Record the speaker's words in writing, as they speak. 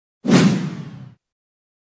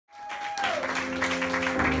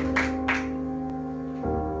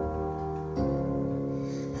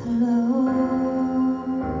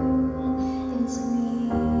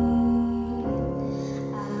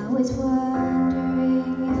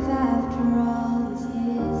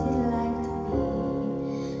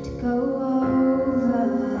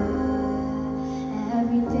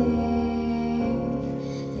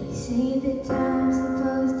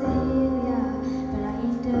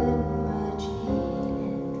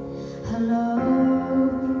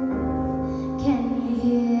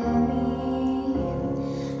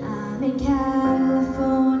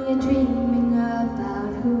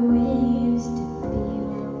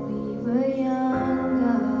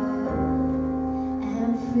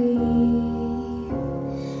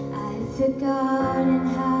forgotten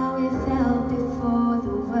how it felt before the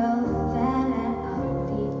world fell at our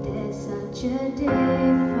feet. There's such a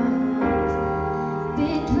difference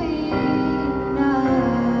between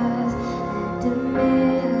us and a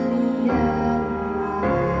million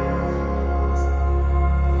miles.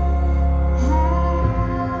 Hello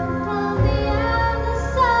from the other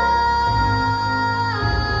side.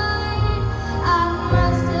 I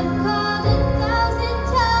must have called 1,000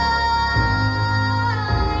 times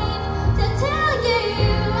to tell you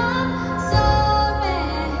I'm sorry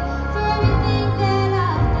for everything that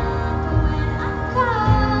I've done. But when I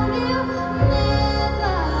call, you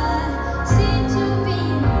never seem to be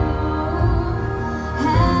home.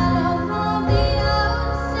 Hello from the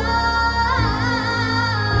outside.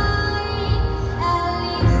 At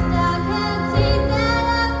least I can say that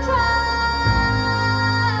I've tried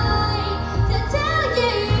to tell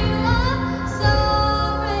you I'm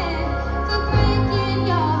sorry for breaking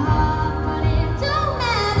your heart. But it don't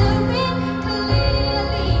matter, it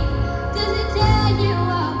clearly doesn't tear you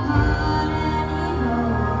apart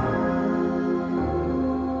anymore.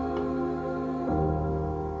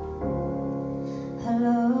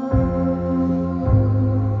 Hello,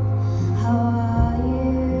 how are you?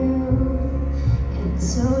 It's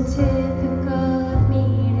so typical of me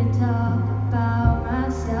to talk about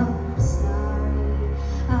myself. I'm sorry.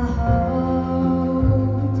 I hope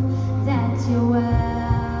that you're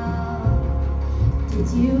well. Did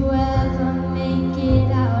you ever make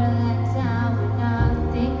it out of that time when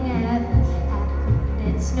nothing ever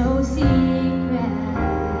happened? It's no secret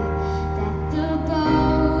that the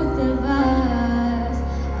both of us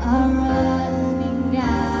are running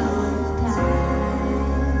out of time.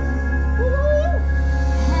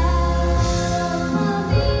 Hello from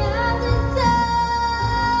the other side.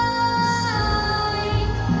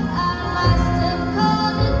 I must have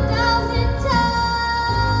called 1,000 times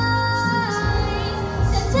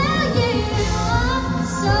to tell you I'm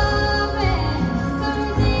sorry for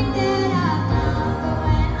everything that I've done. But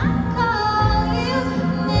when I call, you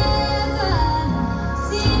never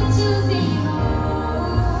seem to be home.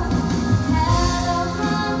 Hello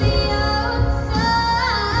from the outside.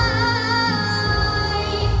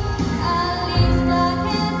 At least I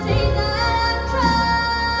can say that I've tried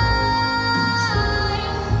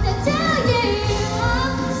to tell you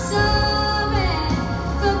I'm sorry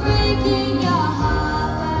for breaking your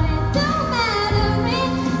heart. But it don't matter,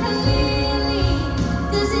 it clearly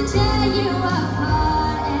doesn't tear you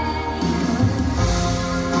apart anymore.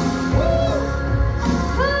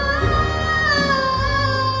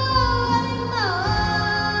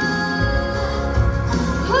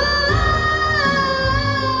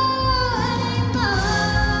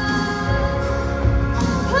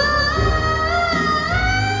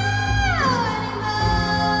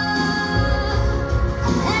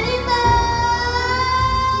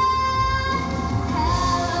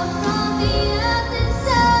 Hello from the other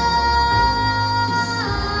side.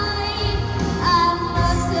 I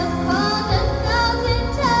must have called 1,000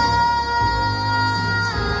 times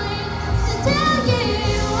to tell you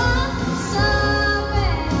I'm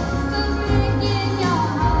sorry for breaking your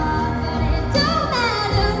heart. But it don't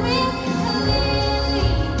matter, it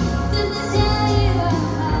clearly doesn't tear you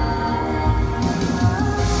apart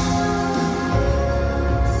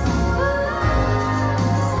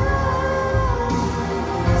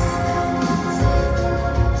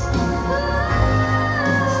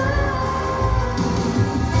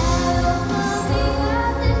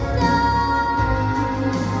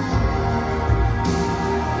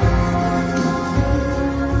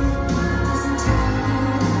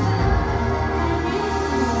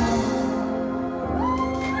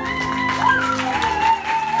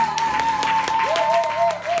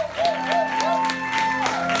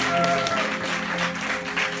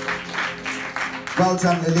Well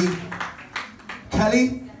done, Lily. Kelly,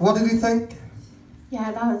 what did you think?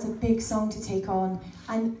 Yeah, that was a big song to take on,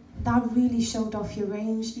 and that really showed off your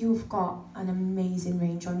range. You've got an amazing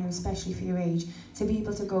range on you, especially for your age, to be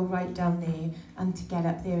able to go right down there and to get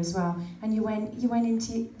up there as well. And you went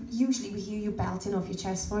into, usually we hear you belting off your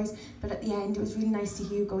chest voice, but at the end it was really nice to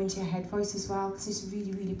hear you go into your head voice as well, because it's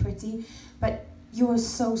really, really pretty. But you're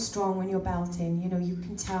so strong when you're belting, you know, you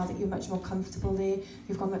can tell that you're much more comfortable there,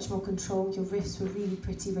 you've got much more control, your riffs were really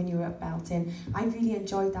pretty when you were up belting. I really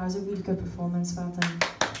enjoyed that, it was a really good performance, well done.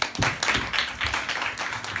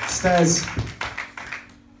 Stairs.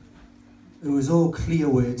 It was all clear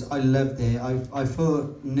words. I loved it. I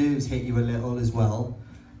thought nerves hit you a little as well,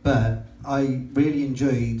 but I really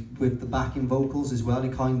enjoyed with the backing vocals as well.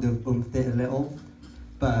 It kind of bumped it a little,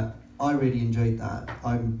 but I really enjoyed that.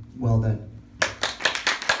 Well done.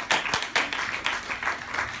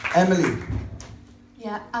 Emily.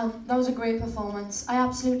 Yeah, that was a great performance. I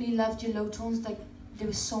absolutely loved your low tones. Like, there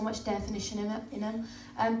was so much definition in them.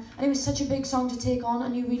 And it was such a big song to take on,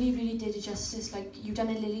 and you really, really did it justice. Like, you've done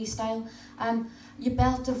it Lily style. Your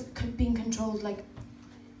belt have been controlled like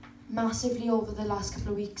massively over the last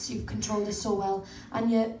couple of weeks. You've controlled it so well,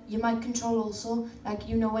 and your mic control also. Like,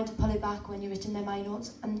 you know when to pull it back when you're hitting them high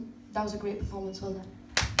notes, and that was a great performance. Well done.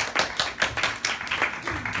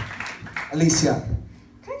 Alicia.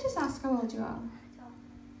 Can I just ask how old you are?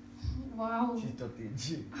 Wow.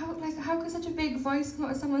 How could such a big voice come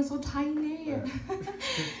out of someone so tiny? Yeah.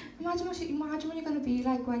 imagine what you're going to be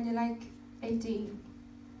like when you're like 18.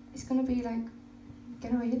 It's going to be like,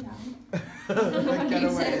 get away, Adele. Get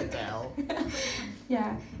away, Adele.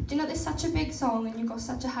 Yeah. Do you know, there's such a big song and you've got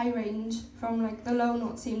such a high range from like the low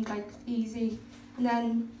note seemed like easy, and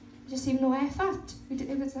then just seemed no effort.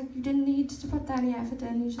 It was like you didn't need to put any effort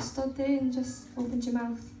in. You just stood there and just opened your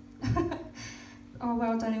mouth. Oh,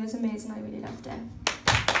 well done. It was amazing. I really loved it.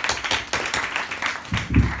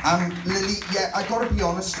 Lily, yeah, I gotta be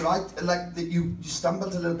honest, right? Like that, you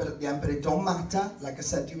stumbled a little bit at the end, but it don't matter. Like I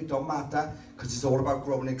said to you, it don't matter because it's all about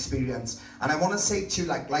growing experience. And I want to say to you,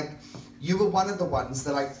 like you were one of the ones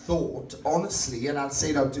that I thought, honestly, and I'll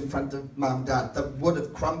say it out in front of Mum and Dad, that would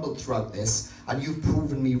have crumbled throughout this, and you've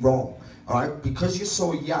proven me wrong. All right, because you're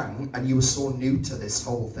so young and you were so new to this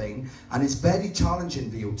whole thing, and it's very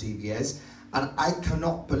challenging for you, TVS. And I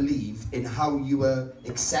cannot believe in how you were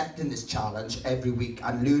accepting this challenge every week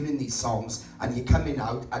and learning these songs, and you're coming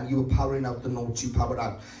out and you were powering out the notes you powered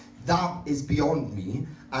out. That is beyond me,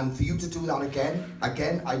 and for you to do that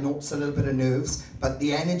again, I noticed a little bit of nerves, but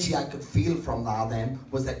the energy I could feel from that then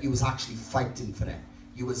was that you was actually fighting for it.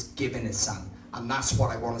 You was giving it, son, and that's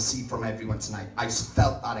what I want to see from everyone tonight. I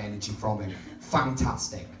felt that energy from him.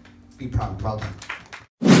 Fantastic. Be proud. Well done.